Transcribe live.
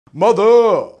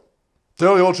Mother,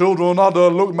 tell your children not to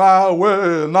look my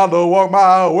way, not to walk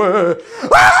my way.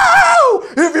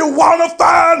 Oh, if you want to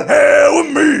find hell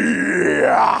with me.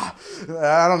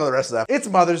 I don't know the rest of that. It's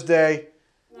Mother's Day.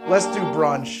 Let's do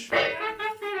brunch.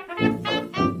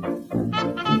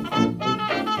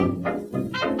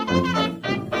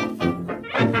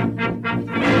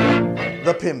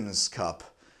 The Pimm's cup,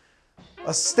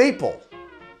 a staple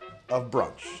of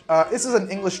brunch. This is an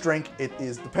English drink. It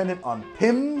is dependent on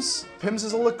Pimm's. Pimm's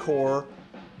is a liqueur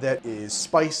that is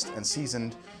spiced and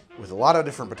seasoned with a lot of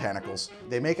different botanicals.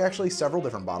 They make actually several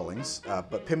different bottlings,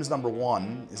 but Pimm's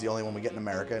 #1 is the only one we get in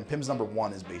America, and Pimm's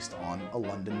 #1 is based on a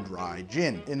London dry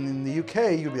gin. In the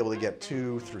UK, you'll be able to get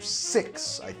 2 through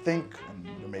 6, I think, and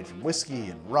they're made from whiskey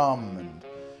and rum and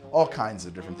all kinds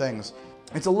of different things.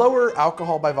 It's a lower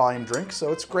alcohol by volume drink,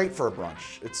 so it's great for a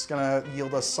brunch. It's gonna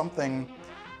yield us something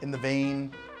in the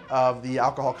vein of the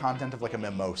alcohol content of like a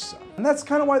mimosa. And that's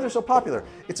kind of why they're so popular.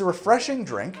 It's a refreshing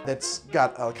drink that's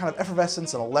got a kind of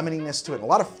effervescence and a lemoniness to it, and a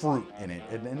lot of fruit in it.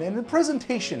 And the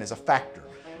presentation is a factor.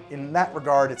 In that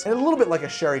regard, it's a little bit like a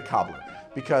sherry cobbler,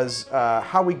 because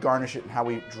how we garnish it and how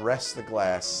we dress the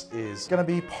glass is gonna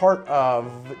be part of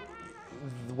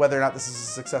whether or not this is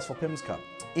a successful Pimm's cup.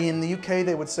 In the UK,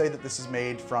 they would say that this is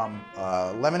made from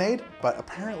lemonade, but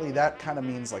apparently that kind of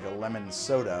means like a lemon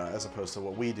soda as opposed to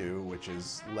what we do, which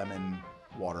is lemon,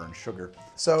 water, and sugar.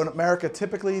 So in America,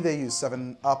 typically they use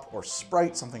 7-Up or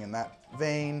Sprite, something in that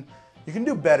vein. You can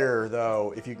do better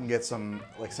though if you can get some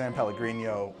like San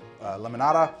Pellegrino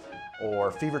limonada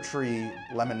or Fever Tree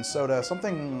lemon soda,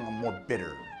 something more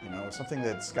bitter, you know, something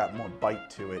that's got more bite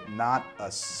to it, not a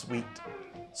sweet,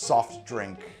 soft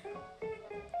drink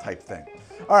type thing.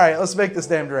 All right, let's make this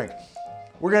damn drink.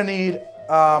 We're gonna need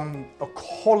a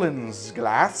Collins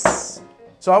glass.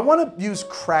 So I wanna use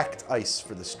cracked ice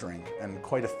for this drink, and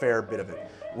quite a fair bit of it.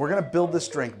 We're gonna build this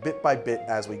drink bit by bit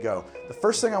as we go. The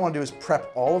first thing I wanna do is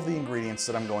prep all of the ingredients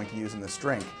that I'm going to use in this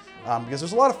drink, because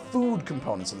there's a lot of food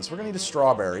components in this. We're gonna need a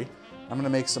strawberry. I'm gonna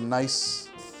make some nice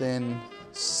thin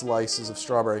slices of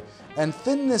strawberry. And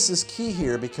thinness is key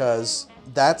here because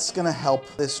that's gonna help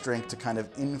this drink to kind of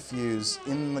infuse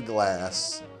in the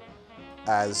glass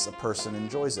as a person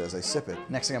enjoys it, as they sip it.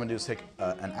 Next thing I'm gonna do is take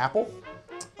an apple.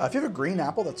 If you have a green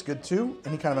apple, that's good too.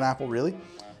 Any kind of an apple, really.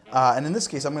 And in this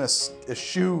case, I'm gonna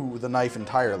eschew the knife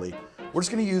entirely. We're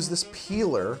just gonna use this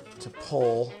peeler to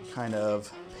pull kind of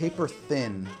paper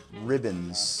thin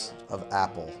ribbons of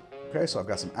apple. Okay, so I've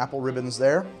got some apple ribbons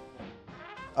there.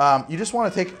 You just wanna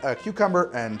take a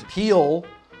cucumber and peel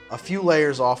a few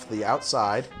layers off the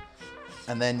outside,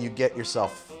 and then you get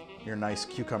yourself your nice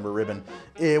cucumber ribbon.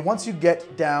 Once you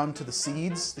get down to the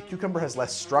seeds, the cucumber has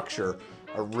less structure.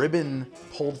 A ribbon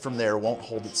pulled from there won't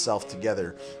hold itself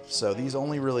together. So these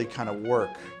only really kind of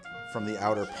work from the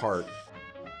outer part.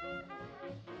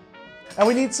 And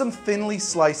we need some thinly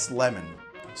sliced lemon.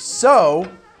 So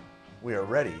we are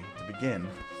ready to begin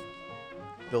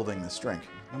building this drink.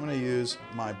 I'm gonna use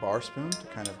my bar spoon to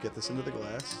kind of get this into the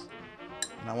glass.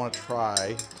 And I want to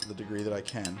try, to the degree that I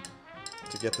can,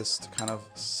 to get this to kind of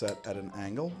set at an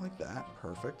angle like that.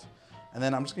 Perfect. And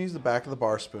then I'm just going to use the back of the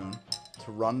bar spoon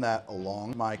to run that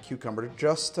along my cucumber,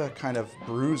 just to kind of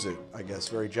bruise it, I guess,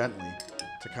 very gently,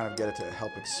 to kind of get it to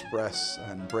help express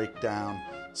and break down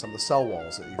some of the cell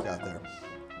walls that you've got there.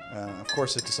 Of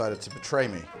course, it decided to betray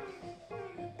me.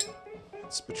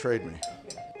 It's betrayed me.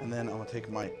 And then I'm going to take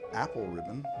my apple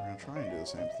ribbon. We're going to try and do the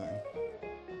same thing.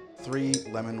 3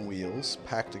 lemon wheels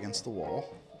packed against the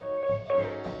wall.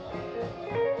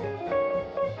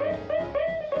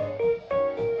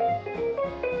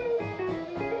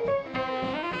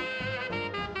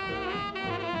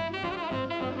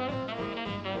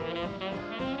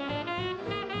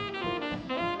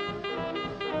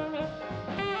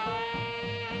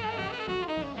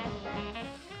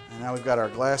 And now we've got our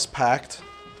glass packed.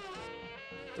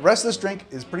 The rest of this drink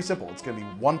is pretty simple. It's gonna be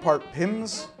 1 part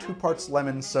Pimm's, 2 parts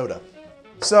lemon soda.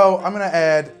 So I'm gonna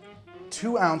add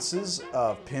 2 ounces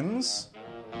of Pimm's.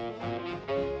 And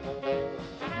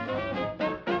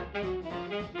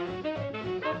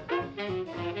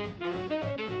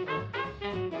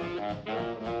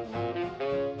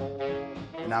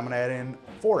now I'm gonna add in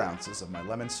 4 ounces of my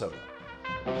lemon soda.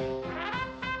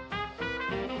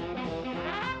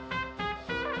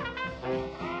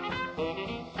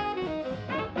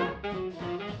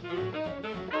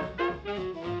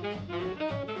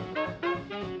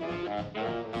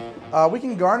 We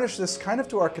can garnish this kind of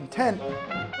to our content.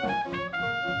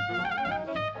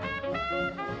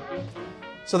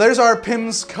 So there's our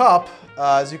Pimm's cup.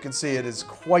 As you can see, it is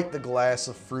quite the glass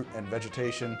of fruit and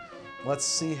vegetation. Let's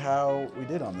see how we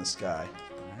did on this guy.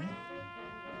 All right.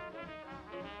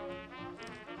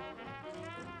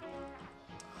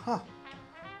 huh,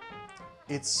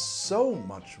 it's so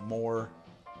much more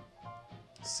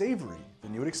savory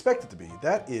than you would expect it to be.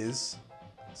 That is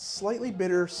slightly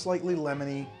bitter, slightly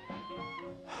lemony,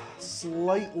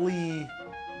 slightly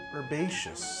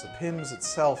herbaceous. The Pimm's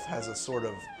itself has a sort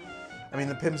of, I mean,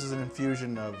 the Pimm's is an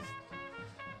infusion of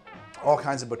all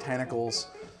kinds of botanicals,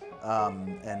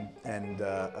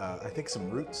 I think some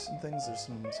roots and things.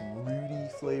 There's some rooty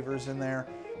flavors in there.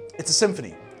 It's a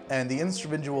symphony, and the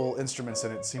individual instruments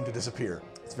in it seem to disappear.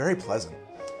 It's very pleasant.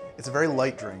 It's a very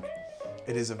light drink.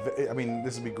 It is I mean,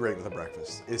 this would be great with a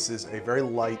breakfast. This is a very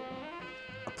light,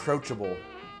 approachable,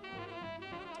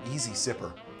 easy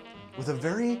sipper with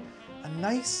a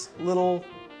nice little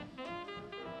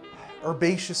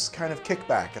herbaceous kind of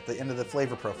kickback at the end of the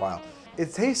flavor profile.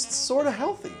 It tastes sort of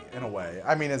healthy in a way.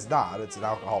 I mean, it's not, it's an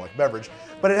alcoholic beverage,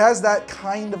 but it has that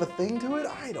kind of a thing to it.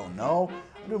 I don't know.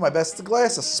 I'm doing my best. It's a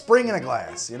glass of spring in a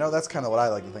glass. You know, that's kind of what I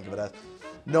like to think of it as.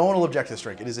 No one will object to this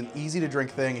drink. It is an easy to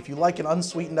drink thing. If you like an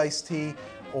unsweetened iced tea,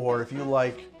 or if you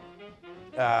like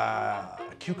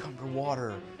cucumber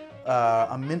water,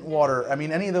 a mint water, I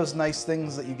mean, any of those nice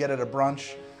things that you get at a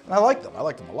brunch, and I like them. I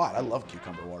like them a lot. I love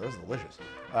cucumber water. It's delicious.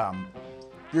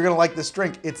 You're gonna like this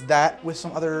drink. It's that with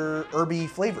some other herby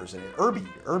flavors in it.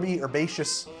 Herby,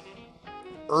 herbaceous,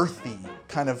 earthy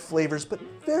kind of flavors, but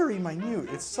very minute.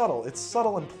 It's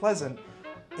subtle and pleasant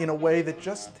in a way that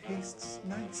just tastes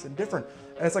nice and different.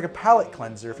 And it's like a palate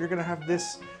cleanser. If you're gonna have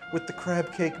this with the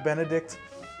crab cake Benedict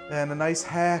and a nice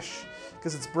hash,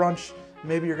 because it's brunch,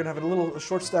 maybe you're gonna have a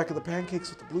short stack of the pancakes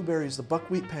with the blueberries, the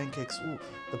buckwheat pancakes. Ooh,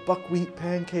 the buckwheat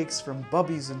pancakes from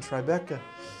Bubby's in Tribeca.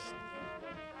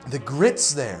 The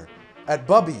grits there at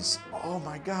Bubby's. Oh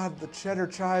my God, the cheddar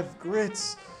chive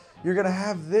grits. You're gonna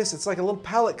have this. It's like a little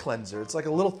palate cleanser. It's like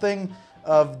a little thing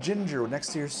of ginger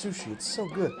next to your sushi. It's so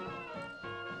good.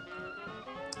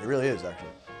 It really is, actually.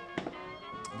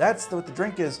 That's what the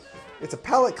drink is. It's a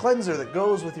palate cleanser that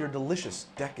goes with your delicious,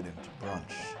 decadent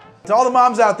brunch. To all the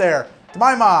moms out there, to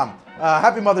my mom,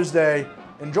 happy Mother's Day.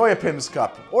 Enjoy a Pimm's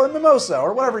cup, or a mimosa,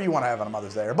 or whatever you want to have on a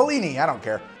Mother's Day, or Bellini, I don't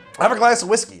care. Have a glass of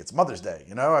whiskey. It's Mother's Day,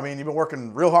 you know? I mean, you've been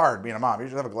working real hard being a mom. You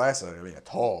should have a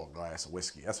tall glass of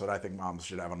whiskey. That's what I think moms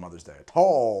should have on Mother's Day. A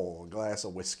tall glass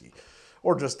of whiskey.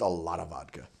 Or just a lot of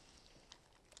vodka.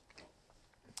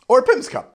 Or a Pimm's cup.